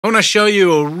I want to show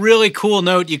you a really cool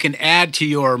note you can add to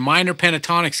your minor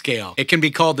pentatonic scale. It can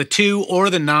be called the 2 or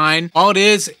the 9. All it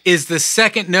is the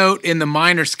second note in the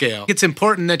minor scale. It's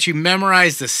important that you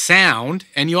memorize the sound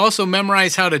and you also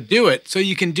memorize how to do it so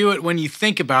you can do it when you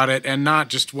think about it and not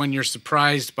just when you're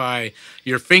surprised by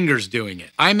your fingers doing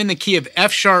it. I'm in the key of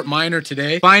F sharp minor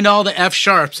today. Find all the F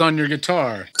sharps on your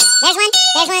guitar. There's one,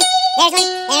 there's one, there's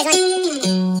one, there's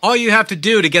one. All you have to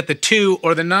do to get the 2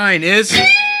 or the 9 is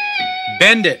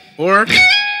bend it, or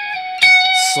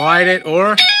slide it,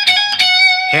 or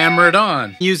hammer it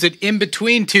on. Use it in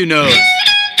between two notes.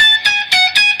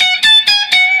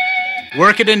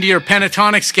 Work it into your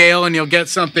pentatonic scale and you'll get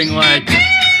something like...